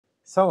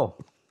So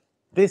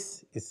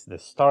this is the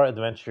Star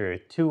Adventure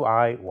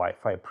 2i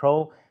Wi-Fi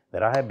Pro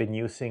that I have been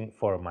using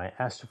for my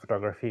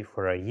astrophotography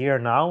for a year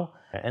now,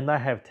 and I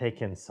have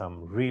taken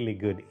some really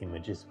good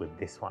images with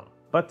this one.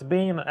 But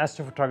being an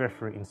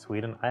astrophotographer in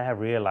Sweden, I have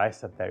realized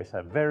that there is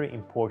a very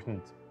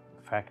important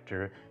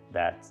factor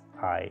that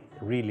I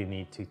really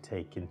need to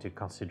take into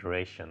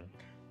consideration,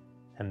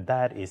 and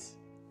that is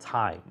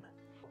time.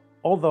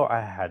 Although I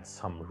had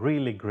some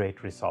really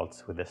great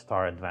results with the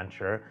Star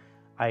Adventure,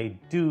 I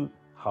do,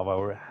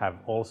 however, have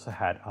also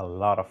had a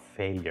lot of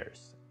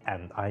failures,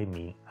 and I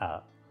mean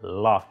a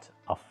lot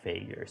of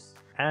failures.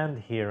 And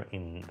here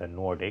in the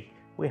Nordic,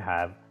 we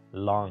have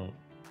long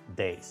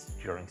days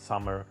during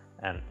summer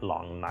and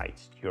long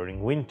nights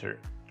during winter.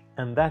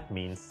 And that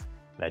means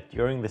that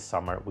during the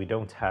summer, we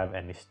don't have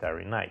any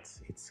starry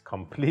nights. It's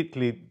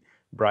completely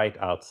bright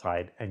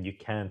outside and you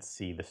can't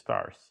see the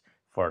stars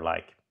for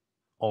like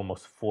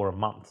almost 4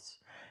 months.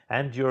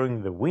 And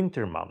during the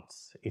winter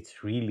months,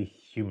 it's really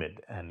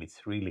humid and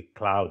it's really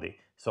cloudy.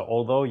 So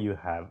although you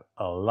have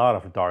a lot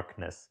of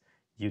darkness,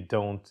 you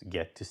don't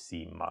get to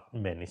see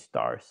many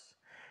stars.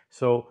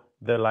 So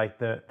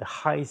the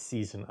high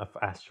season of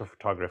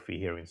astrophotography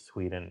here in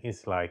Sweden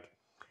is like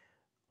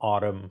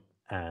autumn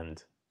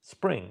and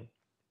spring,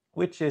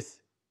 which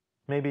is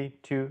maybe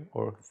 2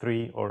 or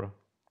 3 or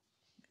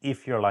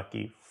if you're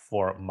lucky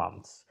 4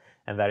 months.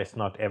 And that is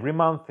not every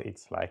month,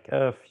 it's like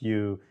a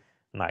few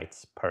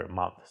nights per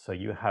month. So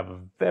you have a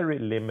very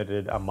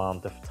limited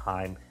amount of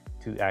time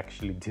to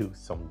actually do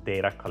some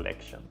data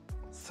collection.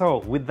 So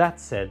with that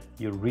said,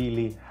 you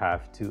really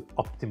have to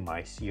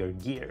optimize your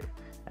gear.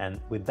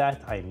 And with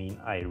that, I mean,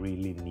 I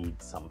really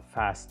need some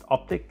fast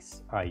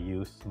optics. I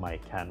use my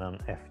Canon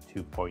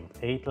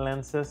f2.8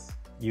 lenses.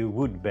 You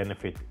would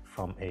benefit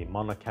from a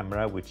mono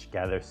camera, which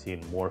gathers in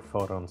more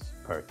photons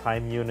per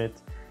time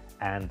unit.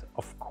 And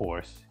of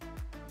course,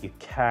 you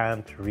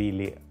can't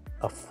really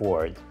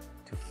afford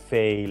to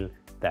fail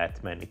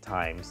that many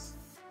times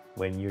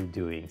when you're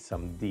doing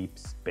some deep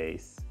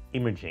space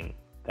imaging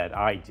that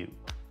I do.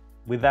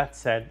 With that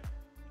said,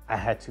 I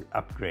had to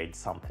upgrade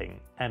something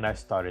and I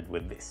started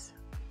with this.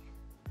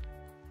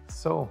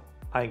 So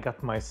I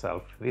got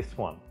myself this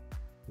one,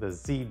 the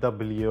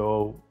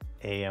ZWO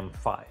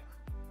AM5.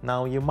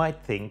 Now you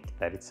might think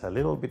that it's a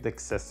little bit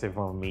excessive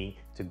of me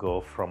to go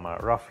from a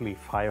roughly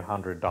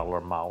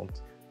 $500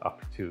 mount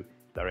up to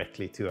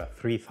directly to a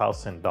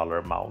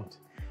 $3,000 mount.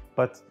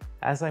 But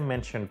as I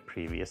mentioned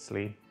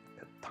previously,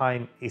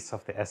 time is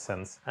of the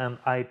essence and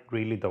I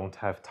really don't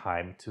have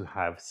time to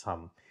have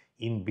some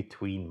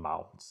in-between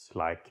mounts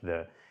like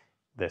the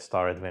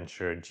Star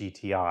Adventure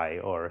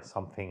GTI or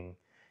something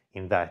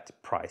in that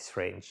price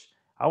range.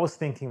 I was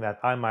thinking that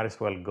I might as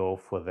well go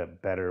for the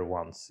better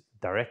ones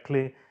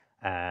directly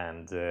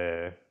and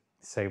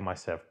save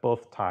myself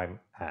both time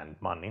and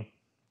money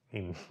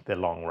in the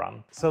long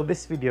run. So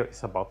this video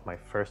is about my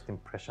first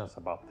impressions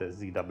about the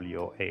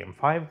ZWO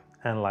AM5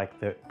 and like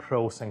the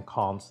pros and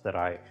cons that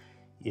I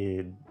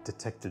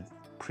detected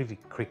pretty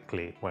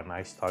quickly when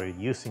I started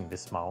using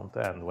this mount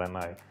and when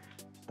I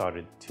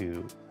started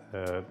to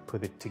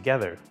put it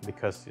together,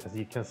 because as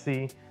you can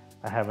see,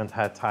 I haven't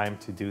had time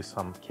to do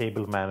some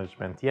cable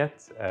management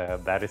yet.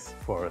 That is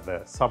for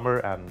the summer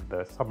and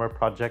the summer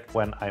project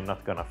when I'm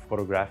not gonna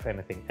photograph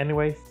anything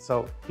anyway.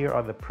 So here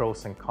are the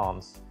pros and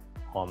cons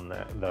on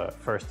the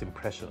first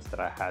impressions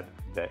that I had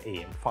the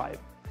AM5.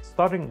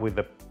 Starting with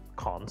the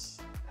cons,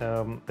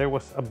 there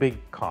was a big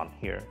con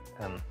here,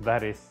 and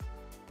that is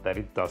that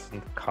it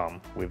doesn't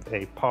come with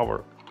a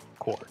power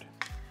cord.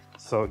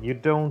 So you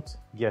don't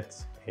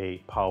get a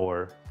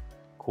power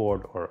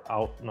cord or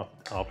not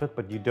outlet,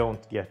 but you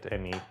don't get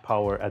any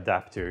power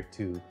adapter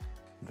to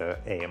the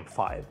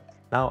AM5.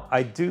 Now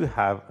I do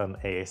have an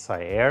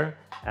ASIAir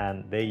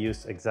and they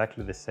use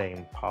exactly the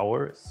same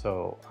power,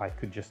 so I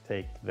could just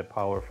take the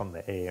power from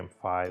the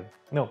AM5.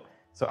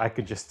 So I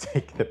could just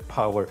take the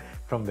power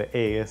from the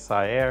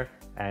ASIAir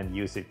and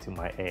use it to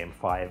my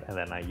AM5, and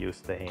then I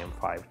use the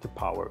AM5 to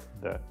power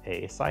the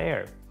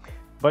ASIAir.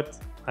 But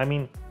I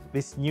mean,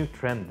 this new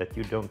trend that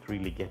you don't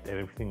really get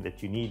everything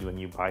that you need when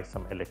you buy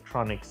some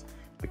electronics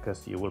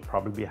because you will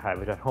probably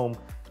have it at home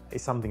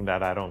is something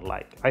that I don't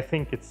like. I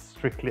think it's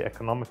strictly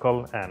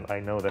economical, and I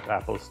know that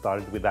Apple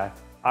started with that.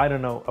 I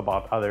don't know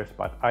about others,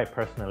 but I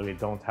personally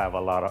don't have a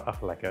lot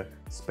of like a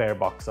spare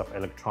box of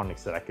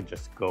electronics that I could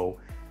just go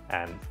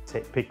and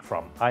pick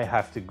from. I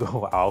have to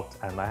go out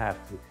and I have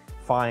to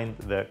find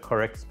the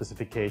correct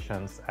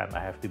specifications and I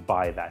have to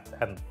buy that,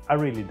 and I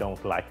really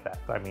don't like that.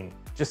 I mean,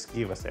 just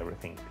give us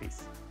everything,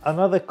 please.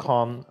 Another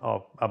con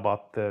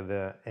about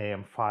the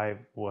AM5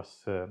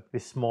 was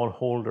this small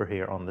holder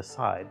here on the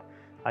side.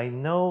 I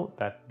know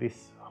that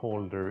this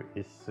holder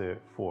is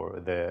for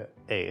the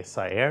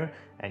ASIAir,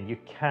 and you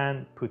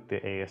can put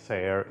the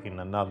ASIAir in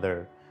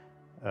another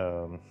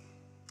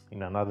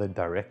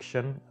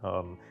direction,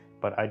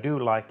 but I do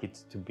like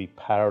it to be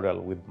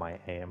parallel with my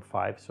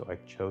AM5, so I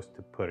chose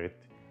to put it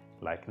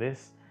like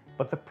this.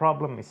 But the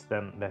problem is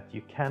then that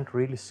you can't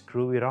really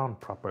screw it on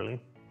properly.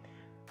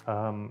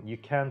 you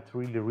can't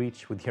really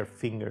reach with your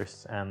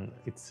fingers, and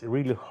it's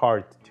really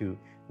hard to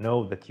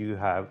know that you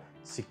have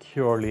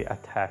securely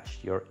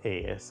attached your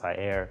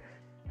ASIAir,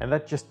 and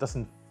that just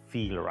doesn't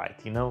feel right,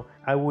 you know.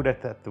 I would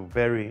at the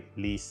very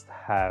least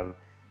have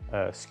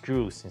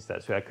screws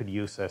instead, so I could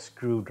use a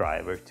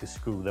screwdriver to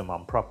screw them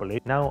on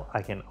properly. Now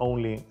I can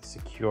only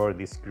secure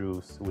these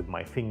screws with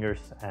my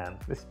fingers, and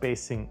the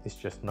spacing is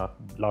just not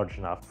large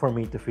enough for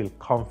me to feel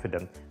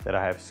confident that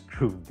I have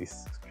screwed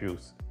these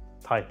screws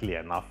tightly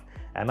enough,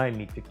 and I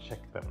need to check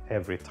them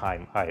every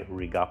time I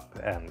rig up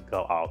and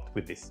go out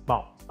with this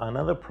mount.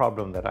 Another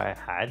problem that I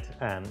had,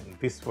 and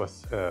this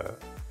was a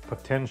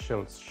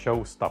potential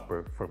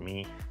showstopper for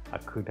me, I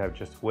could have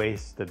just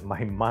wasted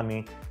my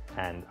money,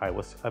 and I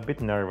was a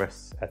bit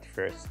nervous at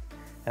first,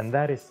 and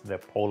that is the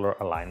polar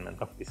alignment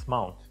of this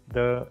mount.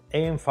 The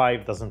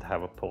AM5 doesn't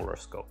have a polar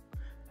scope,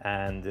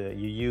 and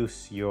you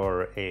use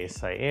your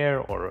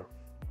ASIAir or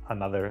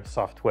another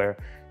software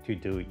to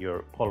do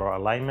your polar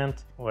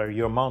alignment, where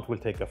your mount will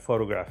take a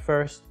photograph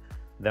first,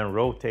 then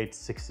rotate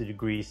 60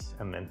 degrees,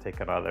 and then take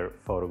another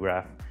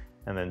photograph,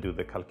 and then do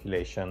the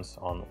calculations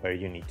on where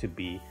you need to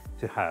be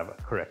to have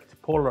a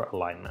correct polar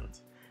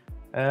alignment.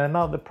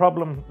 Now the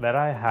problem that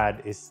I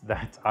had is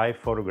that I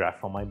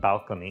photograph on my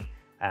balcony,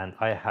 and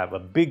I have a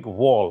big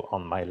wall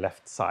on my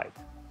left side,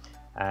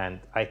 and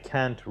I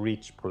can't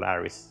reach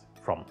Polaris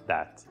from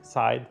that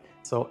side.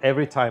 So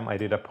every time I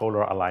did a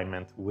polar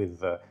alignment with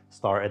the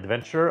Star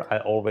Adventurer, I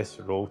always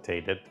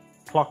rotated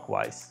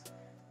clockwise.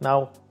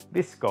 Now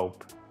this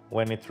scope,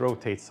 when it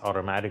rotates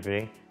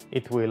automatically,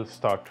 it will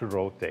start to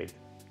rotate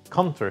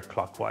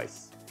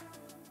counterclockwise.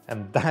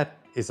 And that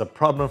is a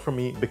problem for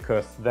me,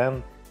 because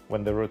then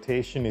when the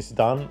rotation is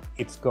done,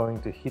 it's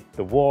going to hit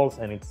the walls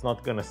and it's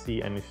not gonna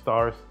see any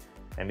stars,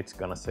 and it's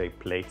gonna say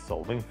plate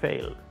solving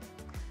failed.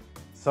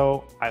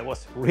 So I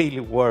was really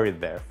worried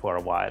there for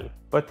a while,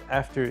 but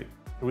after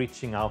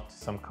reaching out to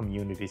some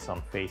communities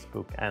on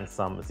Facebook and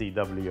some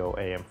ZWO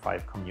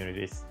AM5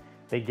 communities,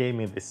 they gave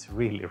me this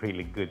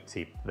really good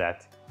tip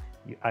that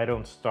I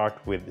don't start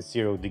with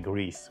 0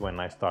 degrees when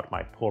I start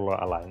my polar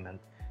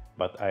alignment,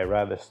 but I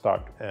rather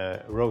start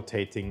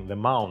rotating the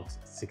mount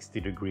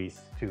 60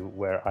 degrees to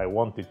where I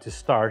want it to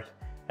start,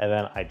 and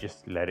then I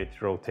just let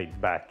it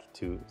rotate back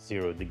to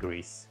 0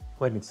 degrees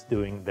when it's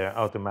doing the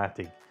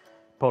automatic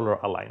polar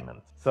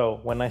alignment. So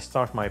when I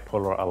start my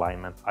polar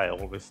alignment, I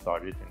always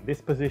start it in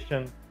this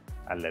position.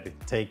 I let it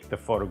take the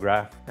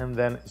photograph, and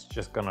then it's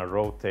just gonna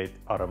rotate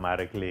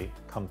automatically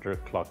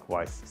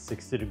counterclockwise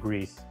 60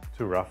 degrees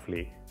to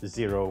roughly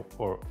 0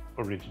 or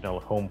original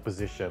home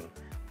position,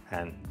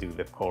 and do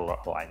the polar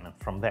alignment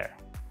from there.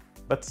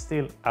 But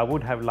still, I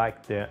would have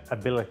liked the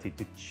ability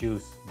to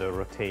choose the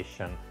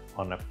rotation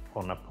on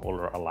a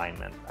polar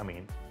alignment. I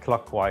mean,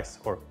 clockwise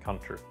or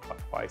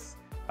counterclockwise.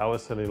 I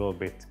was a little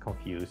bit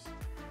confused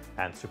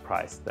and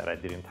surprised that I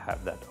didn't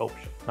have that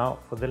option. Now,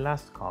 for the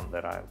last con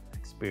that I've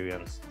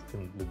experienced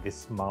with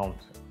this mount,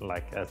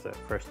 like as a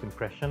first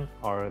impression,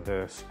 are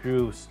the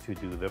screws to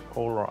do the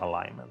polar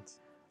alignment.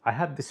 I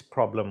had this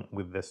problem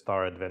with the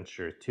Star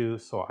Adventurer too,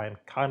 so I'm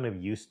kind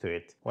of used to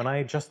it. When I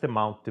adjust the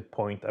mount to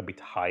point a bit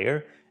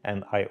higher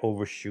and I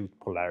overshoot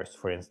Polaris,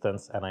 for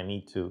instance, and I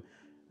need to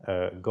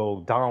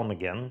go down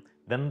again,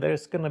 then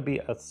there's gonna be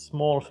a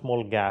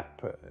small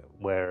gap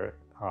where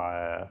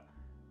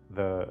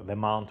the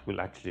mount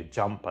will actually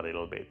jump a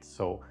little bit.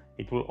 So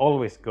it will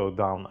always go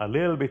down a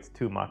little bit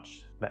too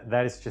much.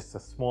 That is just a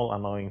small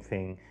annoying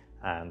thing,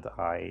 and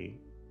I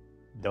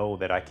know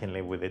that I can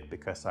live with it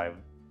because I've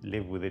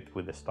lived with it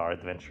with the Star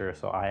Adventurer,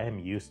 so I am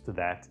used to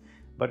that.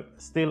 But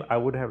still, I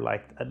would have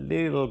liked a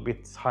little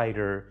bit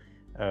tighter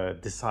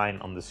design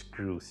on the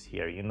screws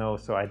here, you know,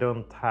 so I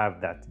don't have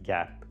that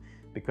gap.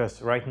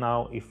 Because right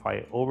now, if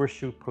I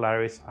overshoot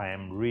Polaris, I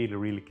am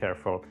really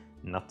careful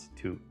not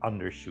to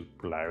undershoot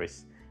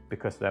Polaris,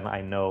 because then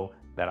I know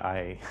that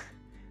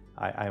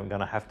I'm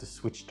gonna have to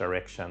switch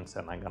directions,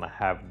 and I'm gonna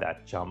have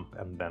that jump,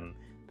 and then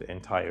the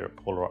entire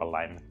polar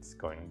alignment is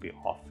going to be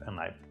off, and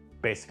I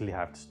basically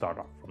have to start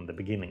off from the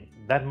beginning.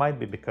 That might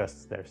be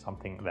because there's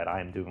something that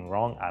I'm doing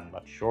wrong. I'm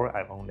not sure.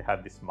 I've only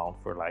had this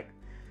mount for like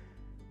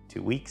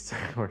 2 weeks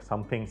or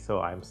something,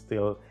 so I'm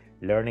still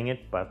learning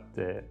it. But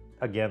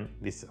again,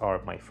 these are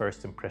my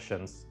first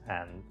impressions,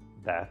 and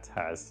that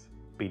has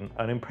been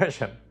an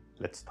impression.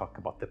 Let's talk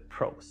about the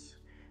pros.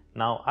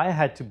 Now, I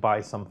had to buy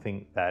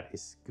something that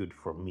is good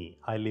for me.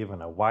 I live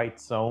in a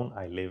white zone.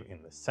 I live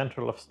in the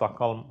central of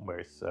Stockholm,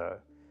 where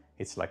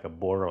it's like a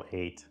Bortle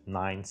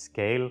 8-9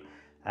 scale,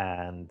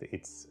 and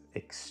it's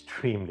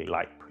extremely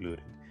light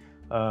polluted.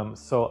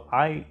 So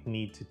I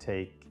need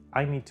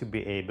to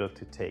be able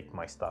to take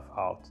my stuff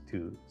out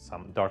to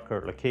some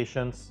darker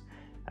locations,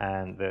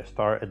 and the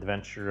Star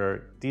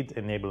Adventurer did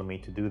enable me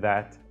to do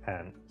that,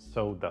 and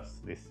so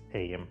does this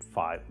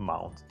AM5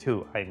 mount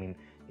too. I mean,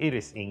 it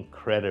is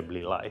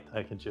incredibly light.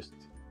 I can just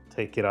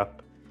take it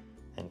up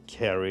and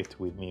carry it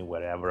with me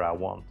wherever I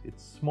want.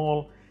 It's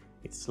small,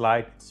 it's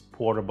light, it's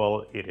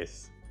portable, it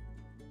is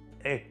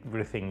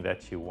everything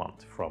that you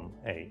want from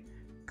a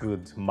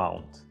good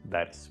mount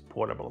that is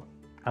portable.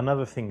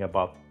 Another thing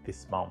about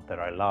this mount that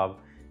I love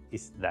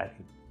is that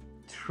it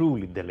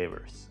truly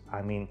delivers.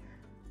 I mean,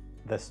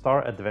 the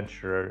Star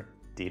Adventurer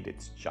did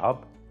its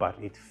job, but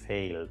it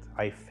failed.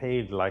 I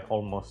failed like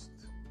almost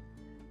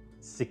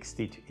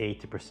 60 to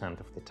 80%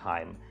 of the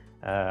time.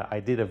 I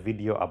did a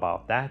video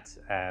about that,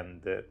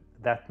 and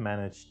that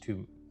managed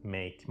to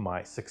make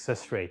my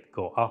success rate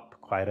go up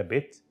quite a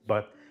bit,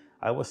 but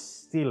I was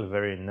still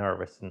very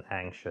nervous and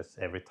anxious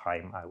every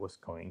time I was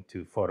going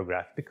to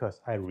photograph,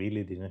 because I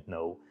really didn't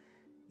know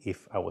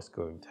if I was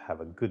going to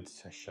have a good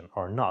session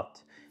or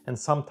not. And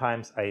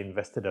sometimes I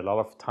invested a lot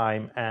of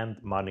time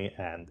and money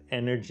and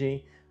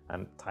energy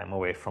and time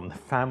away from the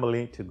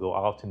family to go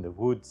out in the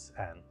woods,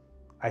 and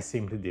I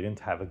simply didn't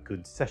have a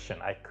good session.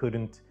 I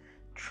couldn't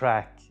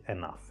track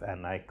enough,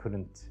 and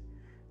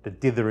the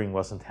dithering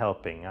wasn't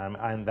helping,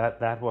 and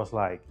that was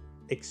like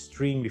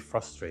extremely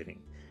frustrating.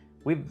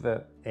 With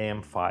the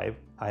AM5,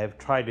 I have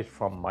tried it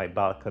from my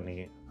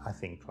balcony, I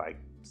think like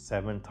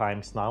 7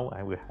 times now,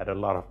 and we had a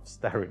lot of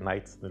starry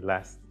nights in the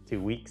last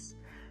 2 weeks,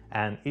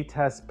 and it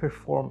has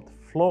performed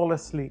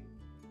flawlessly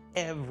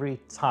every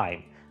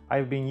time.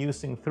 I've been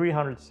using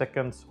 300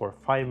 seconds or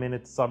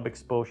 5-minute sub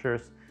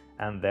exposures,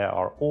 and they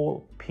are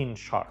all pin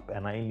sharp,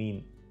 and I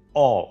mean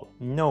all.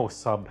 No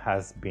sub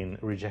has been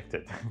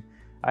rejected.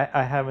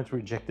 I haven't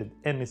rejected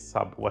any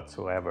sub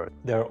whatsoever.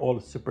 They're all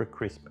super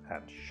crisp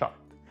and sharp.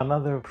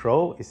 Another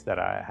pro is that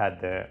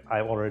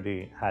I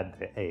already had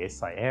the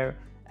ASIAir,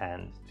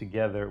 and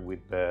together with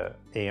the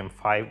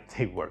AM5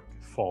 they work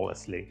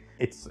flawlessly.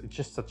 It's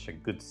just such a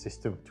good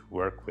system to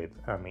work with.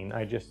 I mean,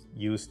 I just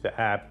use the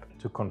app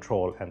to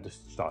control and to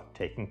start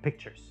taking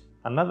pictures.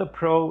 Another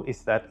pro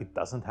is that it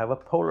doesn't have a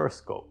polar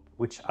scope,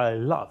 which I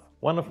love.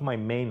 One of my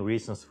main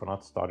reasons for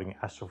not starting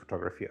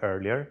astrophotography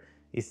earlier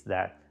is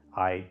that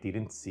I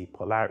didn't see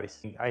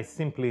Polaris. I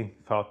simply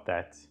thought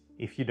that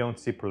if you don't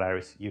see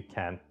Polaris, you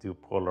can't do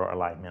polar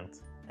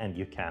alignment and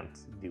you can't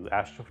do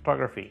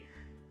astrophotography.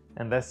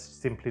 And that's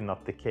simply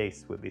not the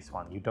case with this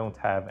one. You don't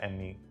have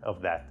any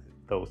of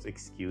those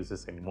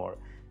excuses anymore.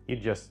 You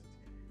just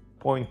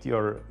point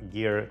your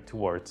gear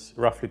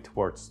roughly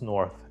towards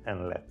north,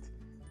 and let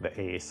the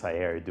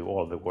ASIAir do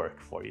all the work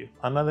for you.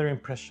 Another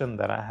impression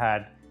that I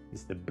had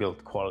is the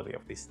build quality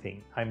of this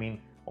thing. I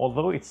mean,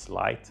 although it's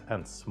light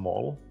and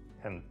small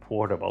and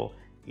portable,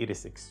 it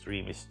is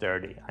extremely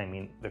sturdy. I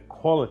mean, the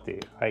quality,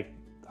 I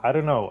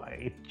don't know,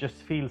 it just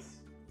feels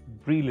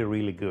really,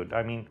 really good.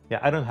 I mean, yeah,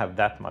 I don't have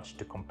that much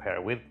to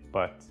compare with,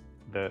 but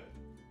the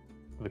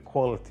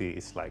quality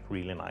is like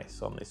really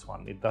nice on this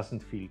one. It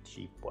doesn't feel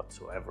cheap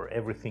whatsoever.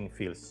 Everything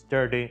feels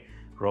sturdy,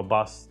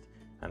 robust,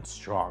 and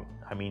strong.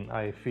 I mean,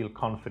 I feel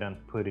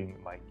confident putting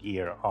my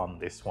gear on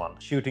this one.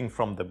 Shooting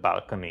from the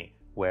balcony,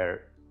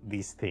 where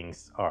these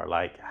things are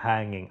like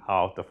hanging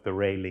out of the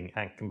railing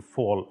and can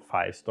fall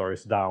 5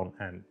 stories down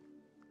and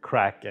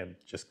crack and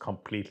just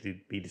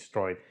completely be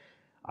destroyed,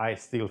 I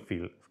still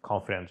feel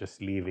confident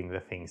just leaving the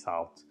things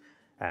out,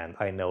 and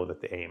I know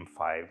that the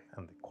AM5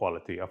 and the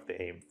quality of the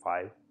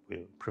AM5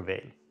 will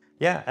prevail.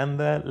 Yeah, and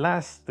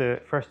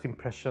the first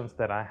impressions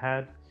that I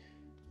had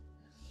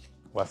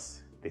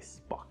was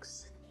this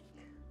box.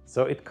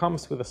 So it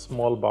comes with a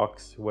small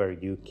box where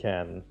you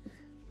can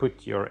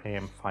put your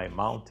AM5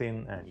 mount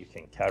in, and you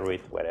can carry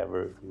it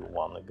wherever you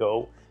want to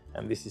go.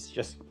 And this is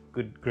just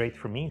great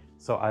for me,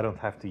 so I don't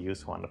have to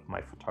use one of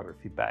my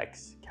photography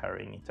bags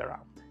carrying it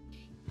around.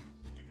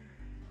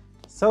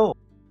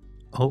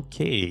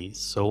 Okay,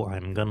 so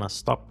I'm gonna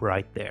stop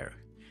right there.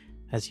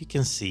 As you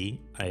can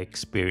see, I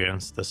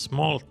experienced a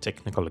small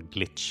technical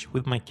glitch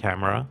with my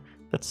camera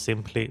that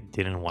simply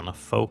didn't want to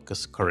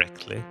focus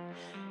correctly.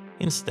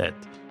 Instead,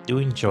 do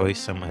enjoy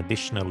some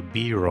additional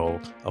B-roll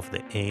of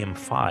the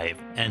AM5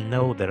 and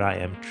know that I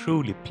am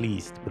truly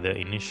pleased with the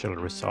initial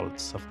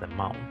results of the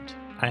mount.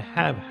 I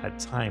have had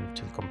time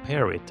to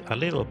compare it a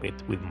little bit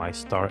with my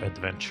Star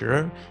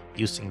Adventurer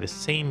using the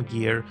same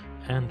gear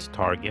and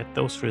target.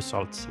 Those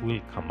results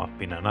will come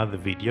up in another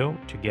video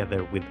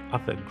together with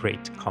other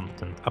great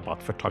content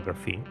about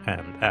photography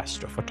and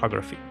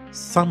astrophotography.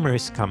 Summer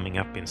is coming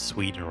up in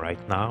Sweden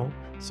right now,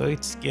 so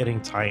it's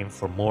getting time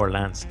for more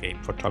landscape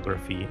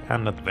photography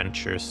and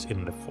adventures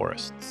in the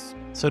forests.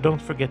 So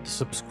don't forget to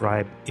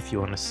subscribe if you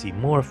want to see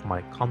more of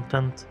my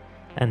content.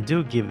 And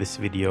do give this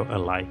video a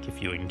like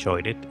if you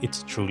enjoyed it,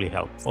 it's truly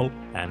helpful.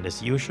 And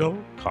as usual,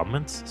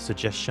 comments,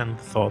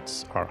 suggestions,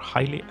 thoughts are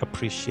highly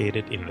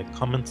appreciated in the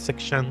comment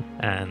section.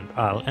 And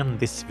I'll end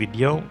this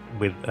video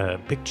with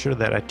a picture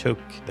that I took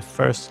the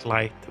first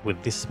light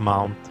with this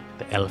mount,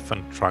 the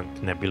Elephant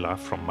Trunk Nebula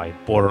from my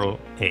Bortle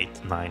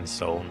 8-9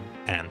 zone.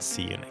 And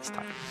see you next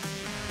time.